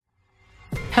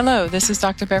Hello, this is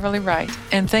Dr. Beverly Wright,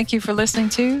 and thank you for listening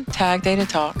to Tag Data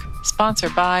Talk,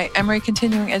 sponsored by Emory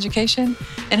Continuing Education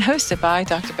and hosted by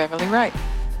Dr. Beverly Wright.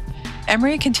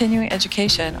 Emory Continuing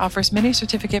Education offers many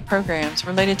certificate programs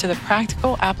related to the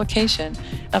practical application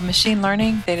of machine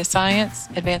learning, data science,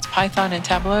 advanced Python and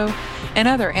Tableau, and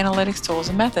other analytics tools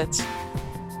and methods.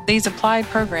 These applied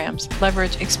programs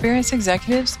leverage experienced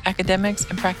executives, academics,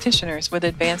 and practitioners with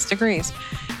advanced degrees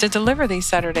to deliver these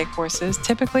Saturday courses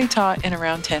typically taught in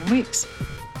around 10 weeks.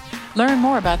 Learn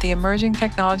more about the emerging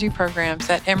technology programs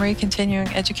at Emory Continuing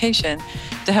Education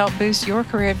to help boost your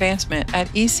career advancement at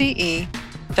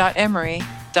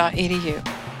ece.emory.edu.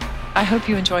 I hope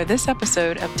you enjoy this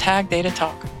episode of Tag Data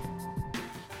Talk.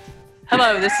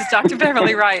 Hello, this is Dr.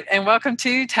 Beverly Wright, and welcome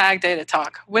to Tag Data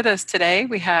Talk. With us today,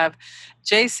 we have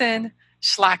Jason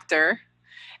Schlachter,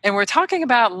 and we're talking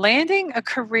about landing a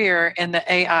career in the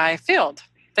AI field.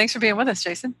 Thanks for being with us,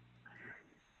 Jason.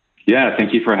 Yeah,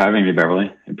 thank you for having me,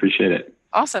 Beverly. I appreciate it.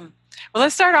 Awesome. Well,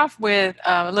 let's start off with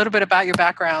a little bit about your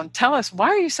background. Tell us, why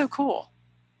are you so cool?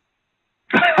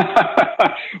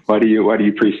 Why do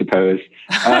you presuppose?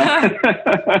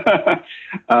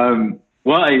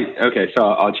 So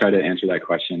I'll try to answer that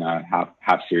question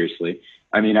half seriously.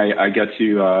 I mean, I get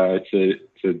to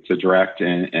direct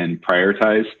and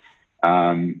prioritize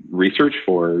research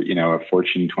for a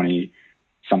Fortune 20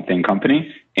 something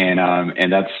company,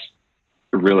 and that's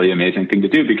a really amazing thing to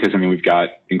do because we've got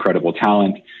incredible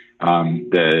talent.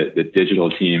 The digital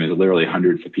team is literally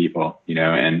hundreds of people,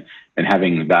 and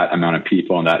having that amount of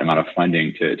people and that amount of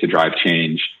funding to drive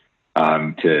change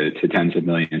to tens of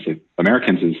millions of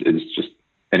Americans is just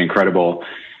an incredible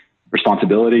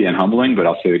responsibility and humbling, but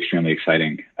also extremely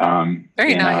exciting.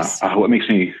 Very nice. What makes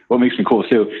me cool?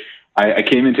 So I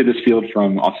came into this field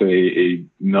from also a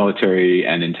military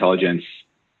and intelligence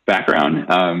background,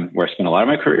 where I spent a lot of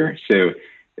my career. So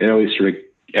it always sort of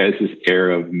has this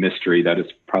air of mystery that is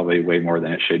probably way more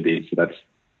than it should be. So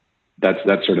that's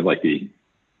sort of like the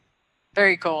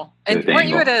very cool. And weren't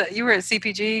you were at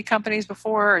CPG companies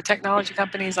before, or technology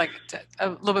companies? Like a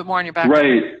little bit more on your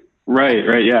background.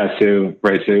 Right. Yeah. So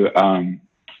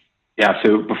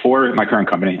before my current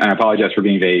company, and I apologize for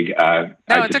being vague.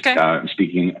 It's okay.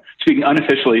 Speaking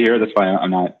unofficially here. That's why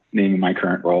I'm not naming my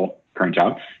current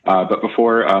job. But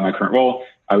before my current role,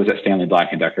 I was at Stanley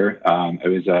Black & Decker. I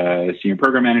was a senior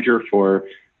program manager for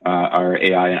our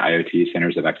AI and IoT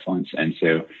centers of excellence. And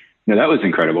so, that was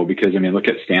incredible because, look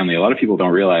at Stanley. A lot of people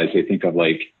don't realize, they think of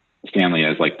like Stanley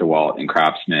as like DeWalt and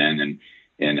Craftsman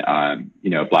and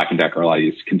Black & Decker, a lot of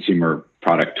these consumer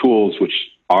product tools, which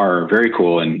are very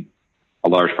cool and a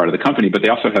large part of the company, but they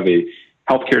also have a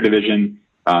healthcare division.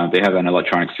 They have an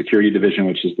electronic security division,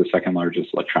 which is the second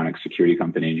largest electronic security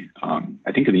company,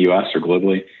 I think in the US or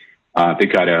globally.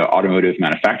 They've got an automotive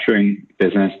manufacturing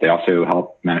business. They also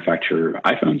help manufacture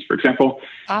iPhones, for example.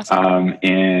 Awesome.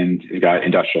 And they've got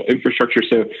industrial infrastructure.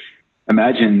 So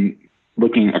imagine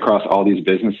looking across all these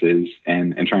businesses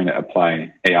and trying to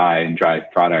apply AI and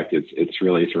drive product. It's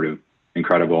really sort of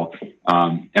incredible.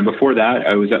 And before that,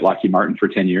 I was at Lockheed Martin for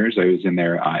 10 years. I was in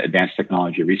their advanced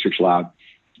technology research lab.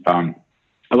 A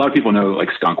lot of people know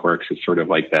like Skunk Works is sort of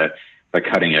like the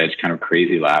cutting edge kind of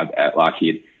crazy lab at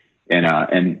Lockheed. And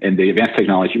the advanced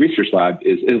technology research lab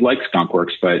is like Skunk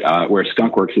Works, but where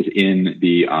Skunk Works is in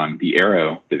the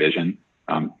aero division,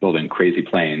 building crazy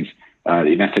planes.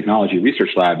 The advanced technology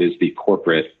research lab is the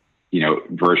corporate,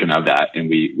 version of that. And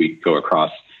we go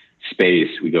across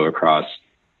space, we go across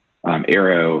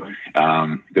aero,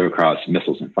 go across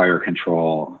missiles and fire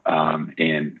control,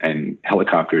 and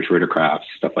helicopters, rotorcrafts,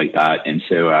 stuff like that. And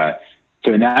so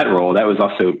in that role, that was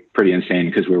also pretty insane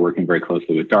because we were working very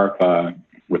closely with DARPA,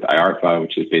 with IARPA,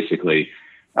 which is basically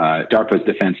DARPA's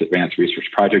Defense Advanced Research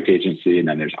Project Agency. And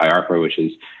then there's IARPA, which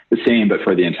is the same, but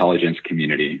for the intelligence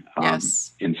community.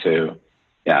 Yes. And so,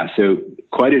 so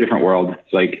quite a different world.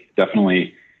 Like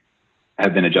definitely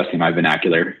have been adjusting my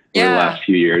vernacular over the last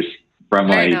few years. From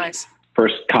very nice.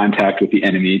 First contact with the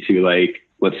enemy to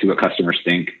let's see what customers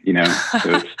think,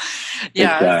 So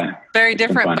it's very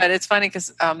different, but it's funny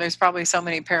because there's probably so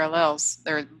many parallels.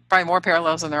 There are probably more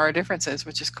parallels than there are differences,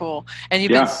 which is cool. And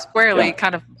you've been squarely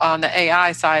kind of on the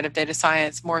AI side of data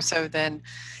science more so than,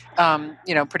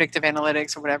 predictive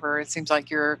analytics or whatever. It seems like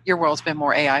your world's been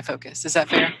more AI focused. Is that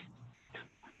fair?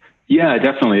 Yeah,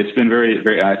 definitely. It's been very,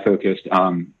 very AI focused.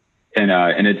 And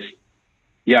it's,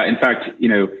 in fact,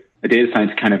 the data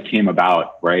science kind of came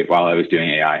about right while I was doing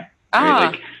AI.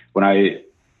 Right? Like when I,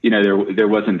 there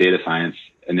wasn't data science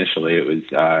initially. It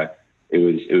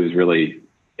was really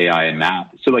AI and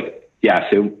math. So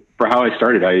so for how I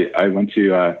started, I went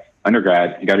to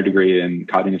undergrad. I got a degree in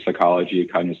cognitive psychology,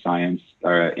 cognitive science,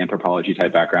 anthropology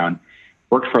type background.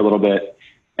 Worked for a little bit,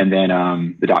 and then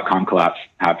the .com collapse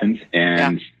happened,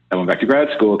 and I went back to grad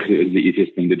school because it was the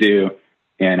easiest thing to do.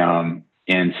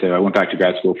 And so I went back to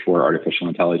grad school for artificial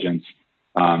intelligence.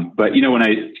 But when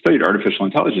I studied artificial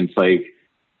intelligence, like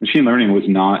machine learning was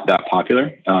not that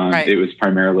popular. Right. It was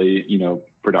primarily,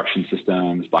 production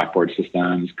systems, Blackboard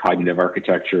systems, cognitive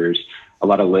architectures, a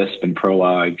lot of Lisp and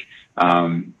Prolog.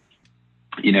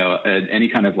 Any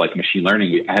kind of like machine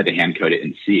learning, I had to hand code it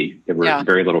in C. There were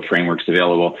very little frameworks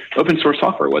available. Open source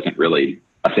software wasn't really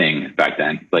a thing back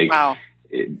then. Wow.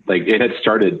 It had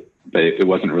started, but it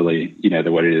wasn't really,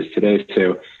 what it is today.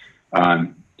 So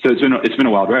it's been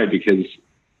a wild ride because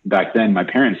back then my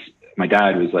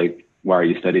dad was like, why are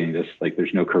you studying this? Like,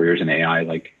 there's no careers in AI.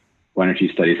 Like, why don't you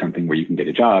study something where you can get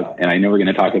a job? And I know we're going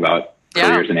to talk about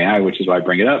careers in AI, which is why I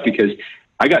bring it up, because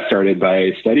I got started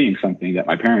by studying something that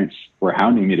my parents were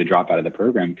hounding me to drop out of the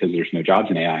program because there's no jobs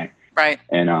in AI. Right.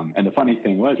 And the funny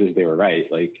thing is they were right.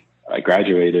 Like, I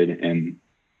graduated and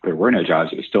there were no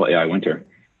jobs. It was still AI winter.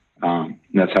 And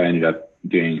that's how I ended up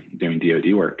doing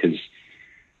DoD work, because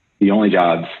the only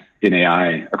jobs in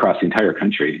AI across the entire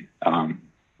country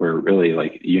were really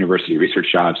like university research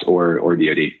jobs or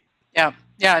DoD. Yeah.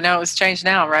 Yeah, no, it's changed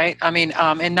now, right? I mean,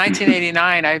 in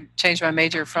 1989, I changed my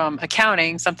major from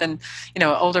accounting, something,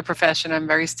 older profession, I'm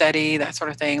very steady, that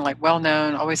sort of thing, like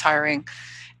well-known, always hiring,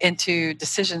 into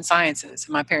decision sciences.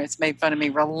 And my parents made fun of me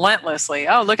relentlessly.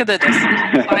 Oh, look at the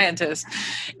decision scientist.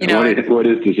 What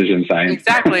is decision science?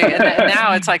 Exactly. And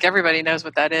now it's like everybody knows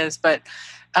what that is. But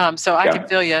so I can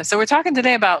feel you. So we're talking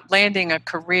today about landing a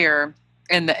career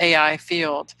in the AI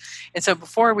field. And so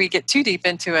before we get too deep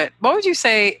into it, what would you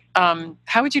say,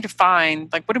 how would you define,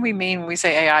 like, what do we mean when we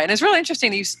say AI? And it's really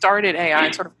interesting that you started AI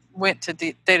and sort of went to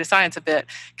data science a bit,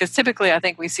 because typically I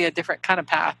think we see a different kind of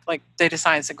path, like data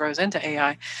science that grows into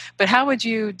AI. But how would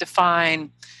you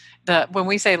define when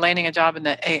we say landing a job in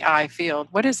the AI field,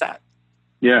 what is that?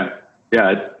 Yeah,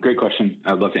 great question.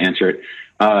 I'd love to answer it.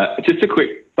 Just a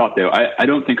quick thought though. I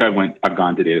don't think I've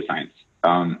gone to data science.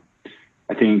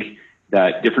 I think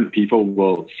that different people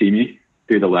will see me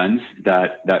through the lens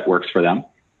that works for them.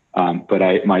 But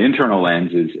my internal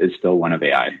lens is still one of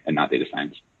AI and not data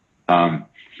science.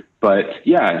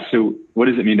 So what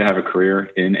does it mean to have a career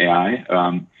in AI?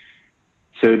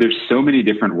 So there's so many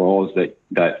different roles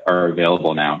that are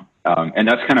available now. And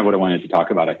that's kind of what I wanted to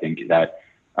talk about. I think that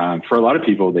for a lot of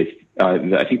people,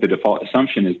 I think the default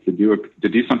assumption is to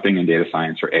do something in data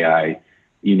science or AI,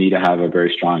 you need to have a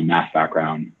very strong math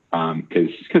background,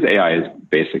 because AI is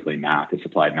basically math, it's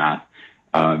applied math,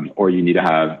 or you need to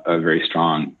have a very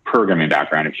strong programming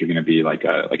background if you're going to be like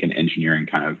an engineering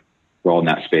kind of role in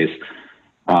that space.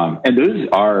 And those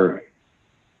are,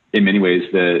 in many ways,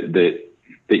 the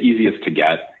easiest to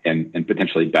get and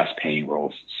potentially best paying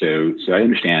roles. So I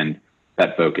understand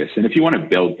that focus. And if you want to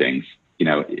build things,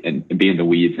 and be in the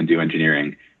weeds and do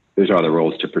engineering, those are other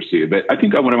roles to pursue. But I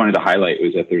think what I wanted to highlight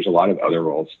was that there's a lot of other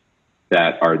roles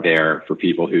that are there for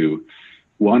people who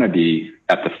want to be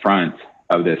at the front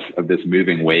of this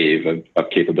moving wave of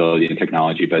capability and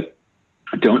technology, but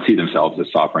don't see themselves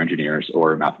as software engineers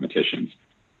or mathematicians.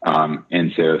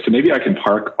 And so maybe I can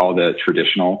park all the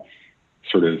traditional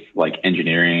sort of like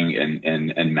engineering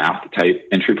and math type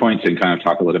entry points and kind of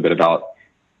talk a little bit about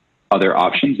other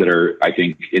options that are, I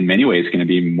think, in many ways going to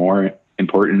be more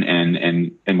important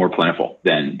and more plentiful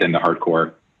than the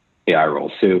hardcore AI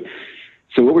roles. So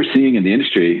what we're seeing in the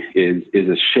industry is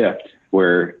a shift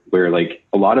where like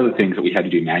a lot of the things that we had to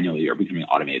do manually are becoming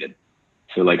automated.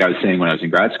 So like I was saying when I was in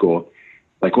grad school,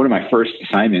 like one of my first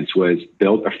assignments was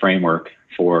build a framework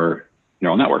for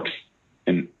neural networks.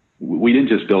 And we didn't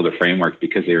just build a framework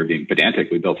because they were being pedantic.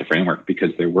 We built a framework because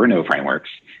there were no frameworks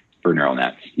for neural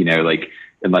nets. Like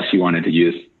unless you wanted to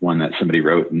use one that somebody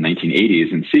wrote in the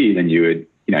 1980s in C, then you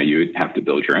would have to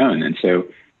build your own. And so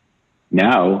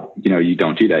now, you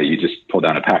don't do that. You just pull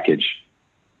down a package.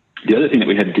 The other thing that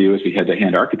we had to do is we had to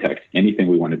hand architect anything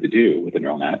we wanted to do with a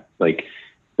neural net. Like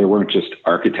there weren't just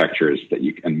architectures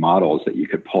and models that you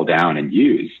could pull down and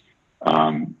use.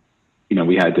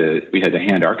 We had to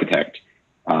hand architect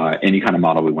any kind of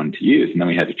model we wanted to use, and then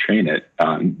we had to train it.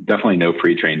 Definitely no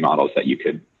pre-trained models that you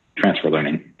could transfer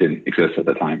learning didn't exist at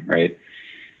the time, right?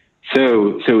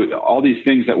 So all these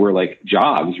things that were like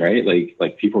jobs, right?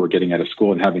 Like people were getting out of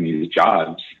school and having these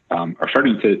jobs are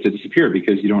starting to disappear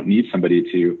because you don't need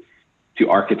somebody to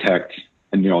architect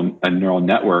a neural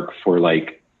network for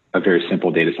like a very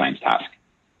simple data science task.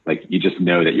 Like you just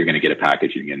know that you're going to get a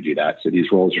package and you're going to do that. So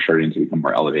these roles are starting to become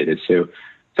more elevated. So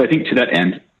I think to that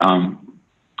end,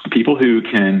 people who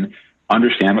can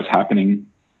understand what's happening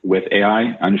with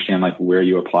AI, understand like where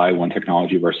you apply one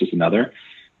technology versus another,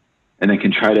 and then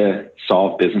can try to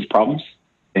solve business problems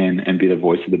and be the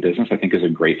voice of the business, I think is a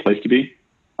great place to be.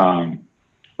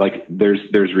 Like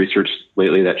there's research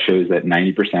lately that shows that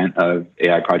 90% of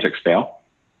AI projects fail.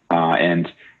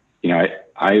 And, you know,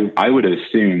 I would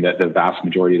assume that the vast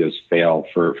majority of those fail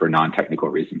for non-technical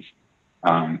reasons.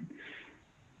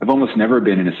 I've almost never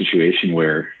been in a situation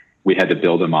where we had to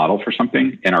build a model for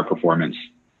something and our performance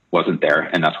wasn't there.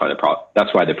 And that's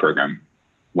why the program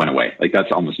went away. Like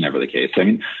that's almost never the case. I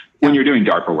mean, when you're doing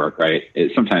DARPA work, right?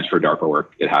 Sometimes for DARPA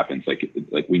work, it happens.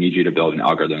 Like we need you to build an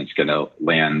algorithm that's going to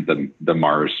land the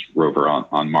Mars rover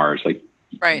on Mars. Like,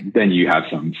 right. Then you have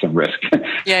some risk.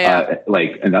 Yeah.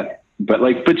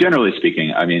 But generally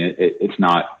speaking, I mean, it's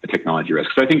not a technology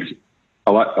risk. So I think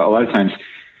a lot of times,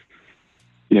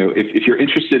 you know, if you're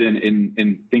interested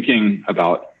in thinking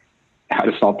about how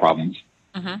to solve problems,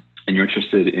 mm-hmm. and you're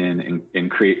interested in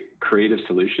creative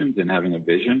solutions and having a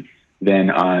vision,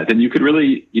 then you could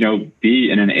really, you know,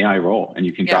 be in an AI role, and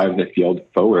you can drive the field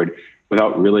forward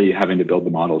without really having to build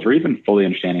the models or even fully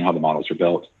understanding how the models are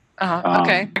built.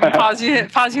 Okay.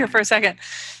 Pause here for a second.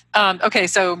 Okay.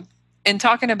 So in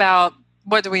talking about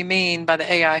what do we mean by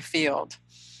the AI field,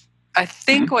 I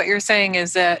think mm-hmm. what you're saying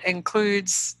is that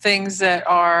includes things that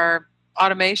are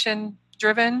automation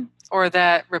driven or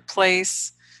that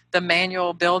replace the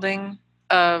manual building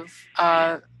of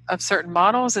certain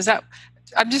models. Is that,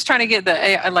 I'm just trying to get the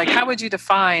AI, like, how would you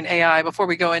define AI before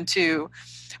we go into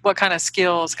what kind of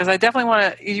skills? Because I definitely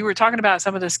want to, you were talking about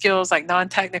some of the skills like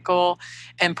non-technical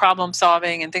and problem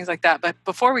solving and things like that. But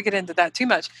before we get into that too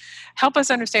much, help us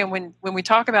understand when we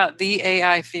talk about the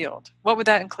AI field, what would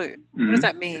that include? Mm-hmm. What does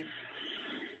that mean?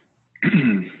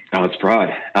 Oh, it's broad.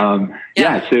 So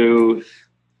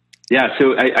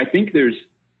I think there's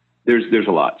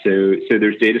a lot. So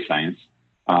there's data science,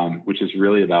 which is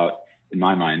really about, in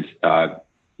my mind,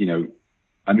 you know,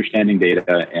 understanding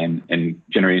data and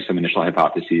generating some initial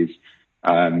hypotheses,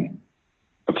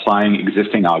 applying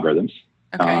existing algorithms,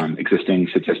 existing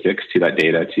statistics to that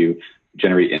data to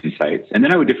generate insights. And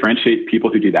then I would differentiate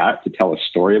people who do that to tell a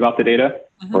story about the data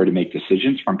mm-hmm. or to make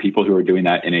decisions from people who are doing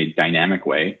that in a dynamic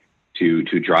way to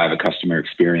drive a customer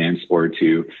experience or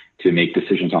to make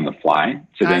decisions on the fly.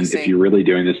 So then if you're really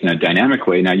doing this in a dynamic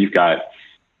way, now you've got,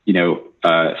 you know,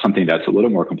 something that's a little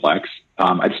more complex.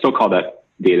 I'd still call that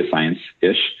data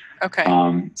science-ish. Okay.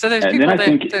 So there's people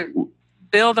that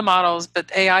build the models,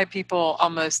 but AI people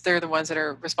almost, they're the ones that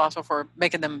are responsible for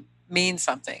making them mean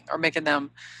something or making them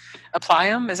apply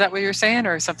them. Is that what you're saying,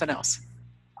 or something else?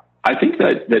 I think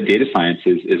that data science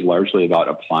is largely about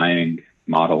applying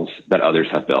models that others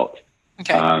have built.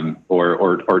 Okay.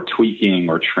 Or tweaking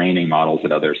or training models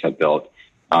that others have built.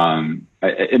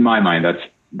 In my mind,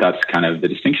 that's kind of the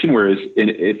distinction. Whereas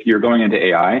if you're going into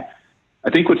AI, I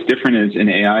think what's different is in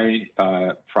AI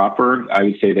proper, I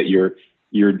would say that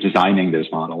you're designing those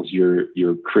models.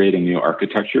 You're creating new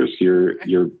architectures.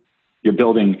 You're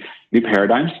building new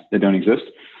paradigms that don't exist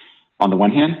on the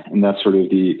one hand, and that's sort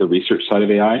of the research side of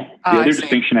AI. The other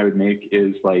distinction I would make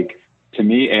is, like, to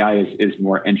me, AI is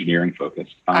more engineering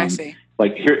focused. I see.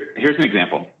 Like here's an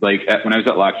example. Like when I was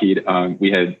at Lockheed,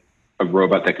 we had a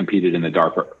robot that competed in the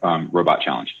DARPA robot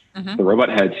challenge. Mm-hmm. The robot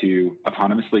had to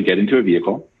autonomously get into a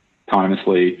vehicle,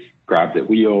 autonomously grab the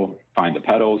wheel, find the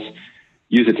pedals,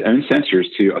 use its own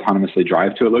sensors to autonomously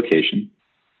drive to a location,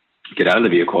 get out of the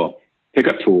vehicle, pick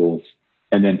up tools,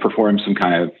 and then perform some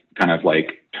kind of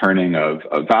like turning of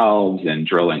valves and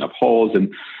drilling of holes.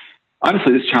 And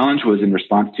honestly, this challenge was in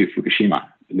response to Fukushima.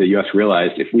 The U.S.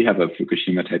 realized if we have a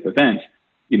Fukushima type event,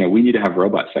 you know, we need to have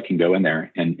robots that can go in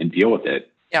there and deal with it.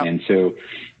 Yep. And so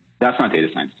that's not data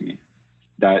science to me.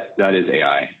 That is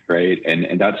AI, right?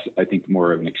 And that's, I think,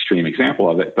 more of an extreme example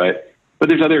of it. But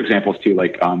there's other examples too.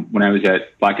 Like when I was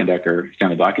at Black & Decker,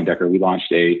 Stanley Black & Decker, we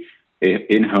launched a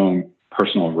in-home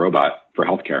personal robot for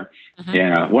healthcare. Mm-hmm.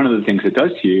 And one of the things it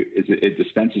does to you is it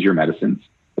dispenses your medicines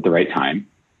at the right time,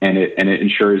 and it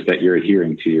ensures that you're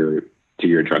adhering to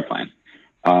your drug plan.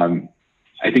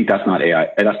 I think that's not AI.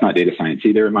 That's not data science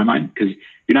either in my mind, because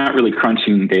you're not really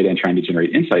crunching data and trying to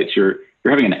generate insights. You're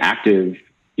having an active,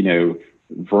 you know,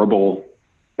 verbal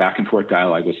back and forth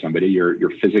dialogue with somebody. You're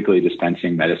physically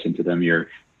dispensing medicine to them. You're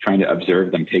trying to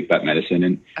observe them take that medicine,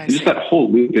 and just that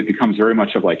whole loop. It becomes very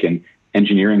much of like an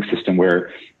engineering system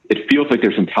where it feels like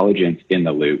there's intelligence in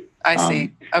the loop. I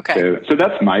see. Okay. So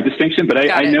that's my distinction, but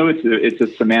I know it's a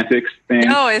semantics thing.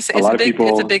 No, it's a big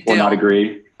deal. Will not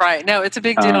agree. Right. No, it's a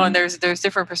big deal, and there's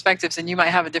different perspectives, and you might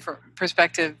have a different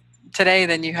perspective today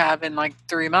than you have in like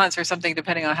 3 months or something,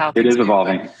 depending on how it things is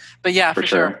evolving. But yeah, for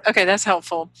sure. Okay, that's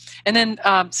helpful. And then,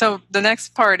 so the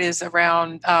next part is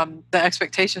around the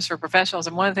expectations for professionals.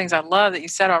 And one of the things I love that you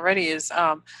said already is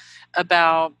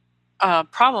about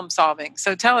problem solving.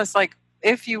 So tell us, like,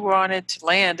 if you wanted to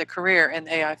land a career in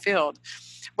the AI field,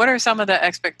 what are some of the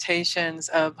expectations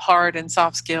of hard and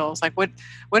soft skills? Like, what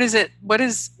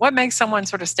makes someone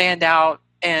sort of stand out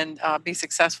and be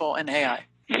successful in AI?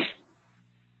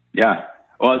 Yeah,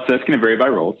 well, so that's going to vary by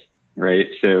roles, right?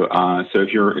 So,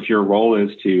 if your role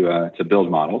is to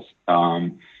build models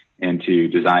and to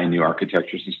design new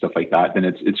architectures and stuff like that, then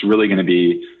it's really going to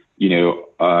be,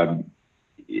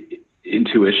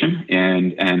 intuition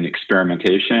and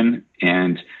experimentation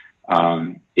and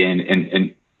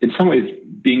in some ways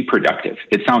being productive.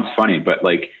 It sounds funny, but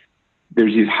like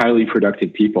there's these highly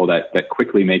productive people that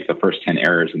quickly make the first 10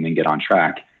 errors and then get on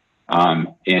track.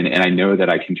 And I know that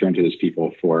I can turn to those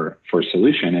people for a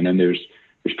solution. And then there's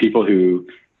people who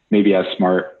maybe as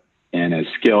smart and as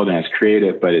skilled and as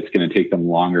creative, but it's going to take them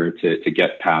longer to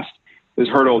get past those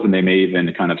hurdles. And they may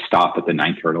even kind of stop at the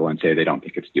 9th hurdle and say they don't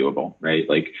think it's doable, right?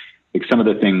 Like some of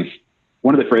the things,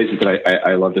 one of the phrases that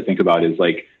I love to think about is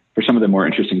like, for some of the more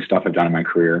interesting stuff I've done in my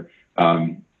career,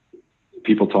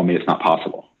 people told me it's not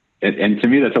possible. And to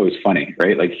me, that's always funny,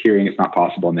 right? Like hearing it's not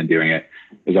possible and then doing it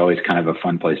is always kind of a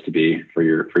fun place to be for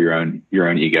your own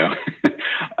ego.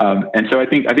 And so I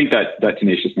think that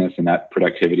tenaciousness and that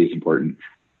productivity is important,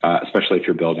 especially if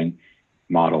you're building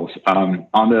models. On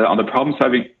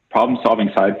the problem solving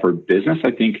side for business,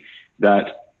 I think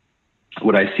that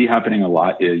what I see happening a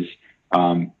lot is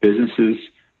businesses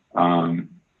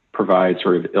provide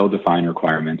sort of ill-defined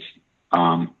requirements,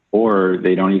 or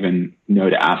they don't even know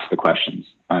to ask the questions.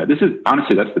 This is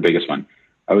honestly, that's the biggest one.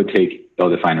 I would take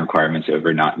ill-defined requirements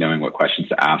over not knowing what questions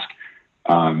to ask.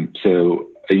 So,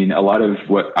 I mean, a lot of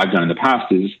what I've done in the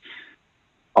past is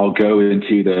I'll go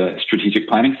into the strategic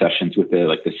planning sessions with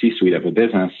the C-suite of a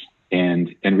business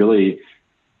and really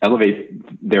elevate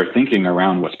their thinking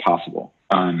around what's possible.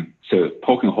 So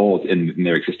poking holes in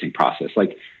their existing process,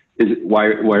 like, why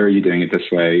are you doing it this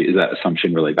way? Is that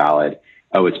assumption really valid?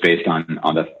 Oh, it's based on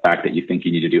the fact that you think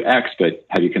you need to do X, but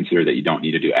have you considered that you don't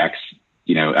need to do X?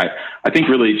 I think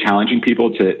really challenging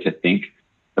people to think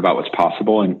about what's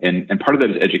possible. And part of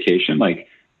that is education, like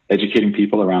educating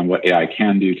people around what AI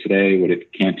can do today, what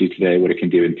it can't do today, what it can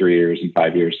do in 3 years and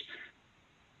 5 years.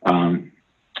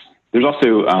 There's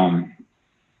also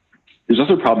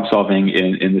problem solving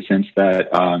in the sense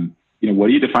that, what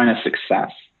do you define as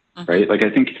success, right? Like,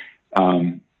 I think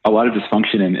a lot of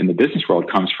dysfunction in the business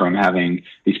world comes from having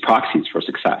these proxies for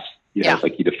success.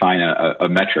 Like you define a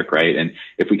metric, right? And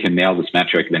if we can nail this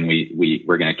metric, then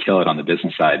we're going to kill it on the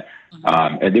business side.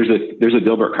 And there's a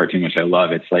Dilbert cartoon, which I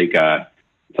love. It's like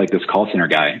this call center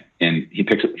guy, and he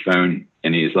picks up the phone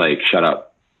and he's like, "Shut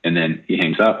up." And then he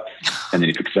hangs up, and then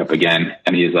he picks it up again,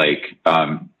 and he's like,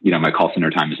 "My call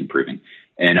center time is improving."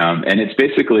 And it's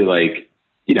basically like,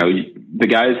 the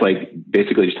guy's like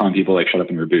basically just telling people like, "Shut up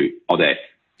and reboot" all day.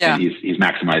 Yeah. And he's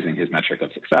maximizing his metric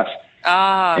of success.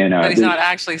 But he's not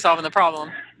actually solving the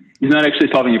problem. He's not actually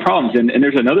solving any problems. And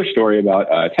there's another story about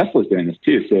Tesla's doing this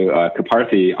too. So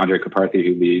Andrej Karpathy,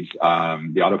 who leads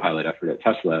the autopilot effort at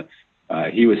Tesla,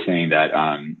 he was saying that,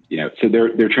 so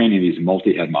they're training these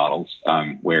multi-head models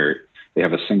where they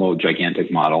have a single gigantic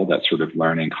model that's sort of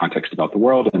learning context about the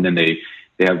world. And then they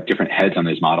have different heads on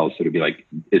those models. So to be like,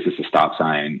 is this a stop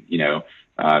sign?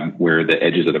 Where are the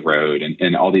edges of the road?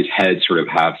 And all these heads sort of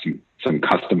have some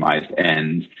customized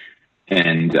ends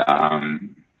and,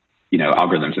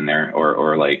 algorithms in there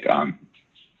or weights.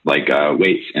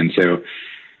 And so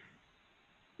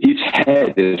each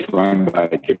head is run by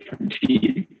a different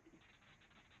team.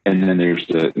 And then there's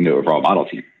the overall model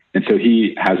team. And so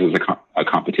he has as a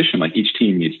competition, like each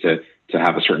team needs to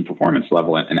have a certain performance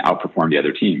level and outperform the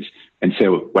other teams. And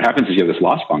so what happens is you have this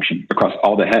loss function across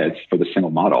all the heads for the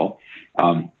single model.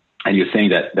 And you're saying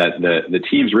that the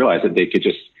teams realize that they could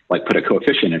just like put a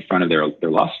coefficient in front of their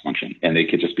loss function, and they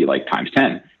could just be like times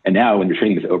 10. And now when you're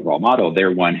training this overall model,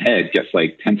 their one head gets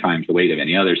like 10 times the weight of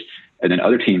any others. And then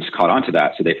other teams caught on to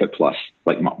that. So they put plus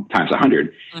like times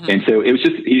 100. And so it was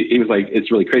just, he was like,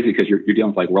 it's really crazy because you're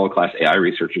dealing with like world-class AI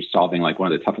researchers solving like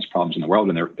one of the toughest problems in the world.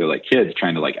 And they're like kids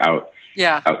trying to like out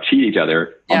cheat each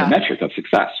other on the metric of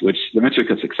success, which the metric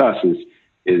of success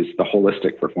is the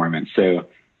holistic performance. So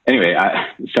anyway,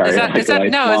 sorry. Is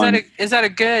that a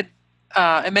good,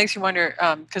 it makes you wonder,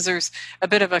 because there's a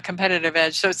bit of a competitive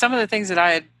edge. So some of the things that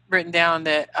I had written down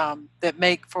that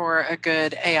make for a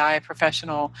good AI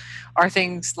professional are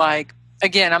things like,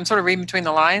 again, I'm sort of reading between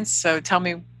the lines, so tell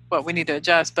me what we need to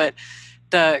adjust, but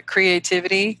the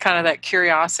creativity, kind of that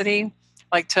curiosity,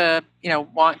 like to,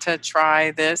 want to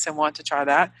try this and want to try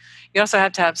that. You also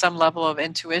have to have some level of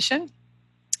intuition.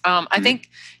 I think,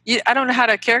 I don't know how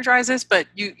to characterize this, but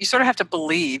you sort of have to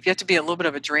believe. You have to be a little bit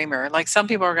of a dreamer. Like some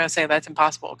people are going to say that's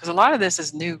impossible because a lot of this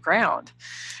is new ground.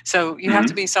 So you have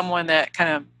to be someone that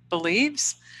kind of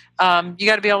believes. You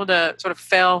got to be able to sort of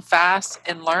fail fast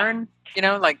and learn,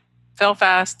 like fail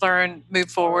fast, learn, move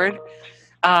forward.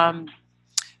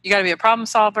 You got to be a problem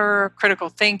solver, critical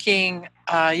thinking.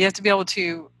 You have to be able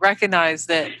to recognize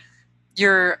that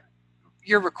you're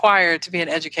required to be an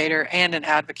educator and an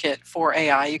advocate for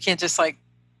AI. You can't just like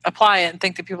apply it and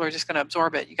think that people are just going to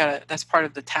absorb it. That's part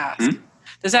of the task.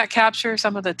 Does that capture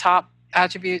some of the top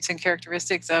attributes and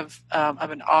characteristics of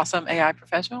an awesome AI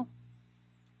professional?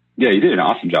 Yeah, you did an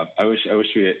awesome job. I wish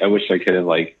I could have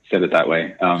said it that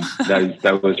way.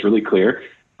 That was really clear.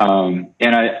 And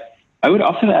I would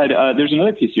also add, there's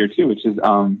another piece here too, which is,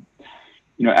 as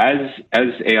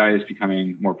AI is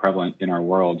becoming more prevalent in our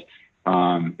world,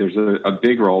 there's a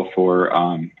big role for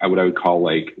what I would call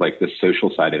like the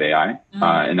social side of AI,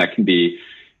 and that can be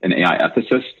an AI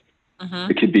ethicist.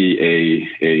 It could be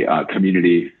a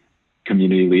community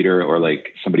leader or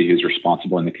like somebody who's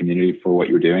responsible in the community for what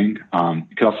you're doing.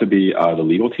 It could also be the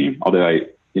legal team, although I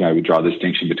would draw a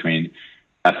distinction between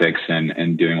ethics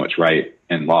and doing what's right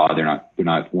in law. They're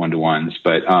not one-to-ones,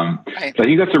 but right. So I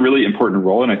think that's a really important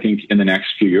role, and I think in the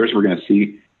next few years we're going to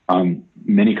see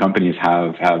many companies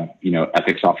have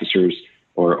ethics officers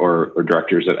or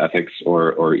directors of ethics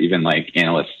or even like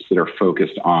analysts that are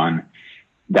focused on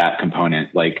that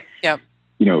component. Like,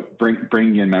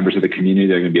 bringing in members of the community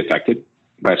that are going to be affected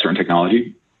by a certain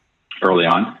technology early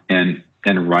on and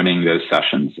running those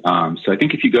sessions. So I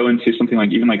think if you go into something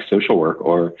like even like social work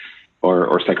or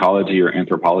psychology or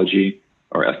anthropology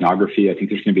or ethnography, I think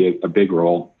there's going to be a big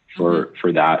role for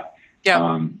that.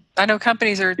 Yeah, I know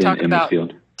companies are talking about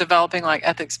developing like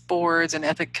ethics boards and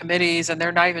ethic committees, and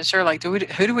they're not even sure like who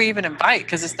do we even invite,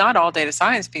 because it's not all data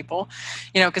science people,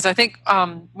 because I think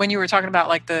when you were talking about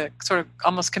like the sort of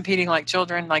almost competing like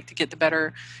children, like to get the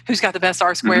better, who's got the best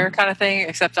R square kind of thing,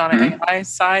 except on an AI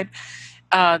side,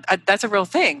 that's a real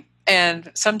thing.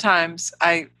 And sometimes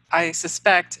I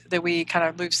suspect that we kind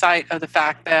of lose sight of the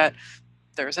fact that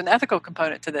there's an ethical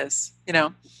component to this,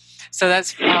 so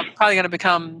that's probably going to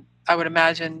become, I would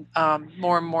imagine,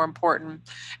 more and more important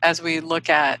as we look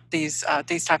at these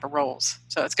type of roles.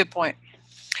 So that's a good point.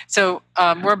 So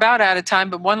we're about out of time,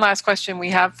 but one last question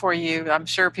we have for you, I'm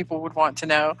sure people would want to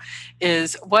know,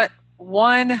 is what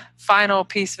one final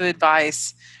piece of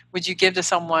advice would you give to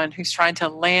someone who's trying to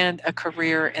land a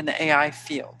career in the AI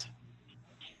field?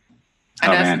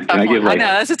 I know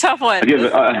that's a tough one. Can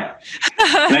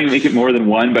I make it more than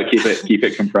one, but keep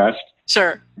it compressed?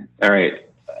 Sure. All right.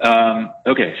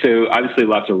 Okay, so obviously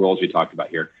lots of roles we talked about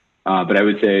here, but I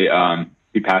would say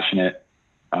be passionate,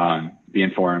 be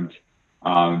informed,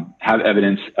 have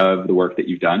evidence of the work that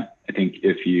you've done. I think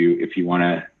if you want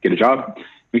to get a job,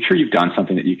 make sure you've done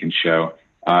something that you can show.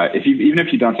 Even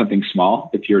if you've done something small,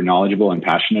 if you're knowledgeable and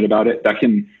passionate about it,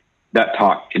 that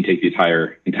talk can take the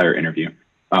entire interview.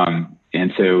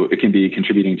 And so it can be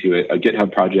contributing to a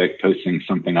GitHub project, posting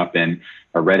something up in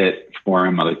a Reddit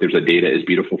forum. Like there's a Data is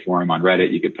Beautiful forum on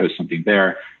Reddit. You could post something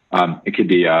there. It could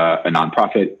be a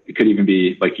nonprofit. It could even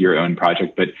be like your own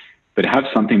project, but have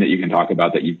something that you can talk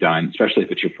about that you've done, especially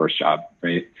if it's your first job,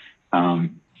 right?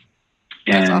 And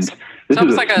that's awesome. This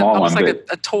is a small one, like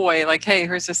a toy. Like, hey,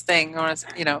 here's this thing.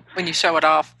 When you show it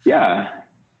off. Yeah.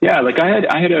 Like I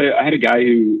had a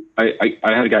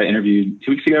guy interviewed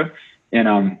 2 weeks ago,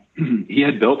 and he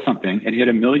had built something, and he had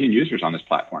 1 million users on this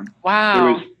platform.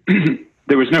 Wow.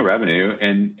 There was no revenue,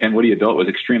 and what he had built was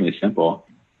extremely simple.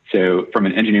 So from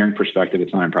an engineering perspective,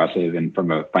 it's not impressive, and from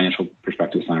a financial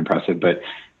perspective, it's not impressive. But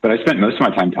I spent most of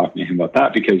my time talking to him about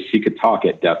that because he could talk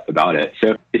at depth about it.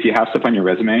 So if you have stuff on your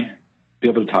resume, be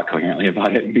able to talk coherently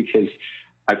about it, because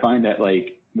I find that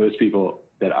like most people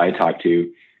that I talk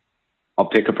to, I'll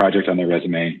pick a project on their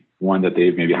resume, one that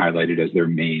they've maybe highlighted as their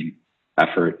main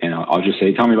effort, and I'll just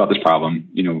say, tell me about this problem.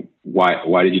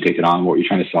 Why did you take it on? What were you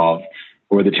trying to solve?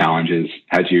 What were the challenges?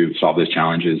 How'd you solve those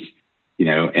challenges?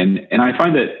 And I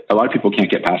find that a lot of people can't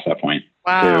get past that point.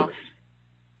 Wow.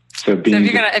 So if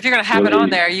you're gonna have it on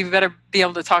there, you better be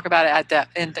able to talk about it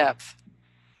in depth.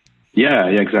 Yeah,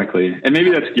 exactly. And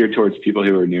maybe that's geared towards people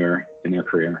who are newer in their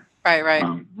career. Right.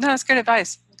 No, that's good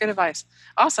advice. Good advice.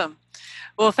 Awesome.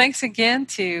 Well, thanks again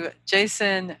to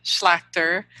Jason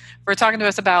Schlachter for talking to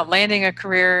us about landing a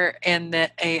career in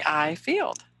the AI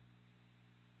field.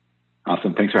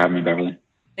 Awesome. Thanks for having me, Beverly.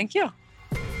 Thank you.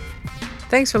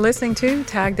 Thanks for listening to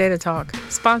Tag Data Talk,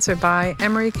 sponsored by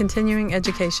Emory Continuing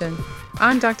Education.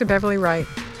 I'm Dr. Beverly Wright.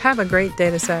 Have a great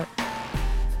data set.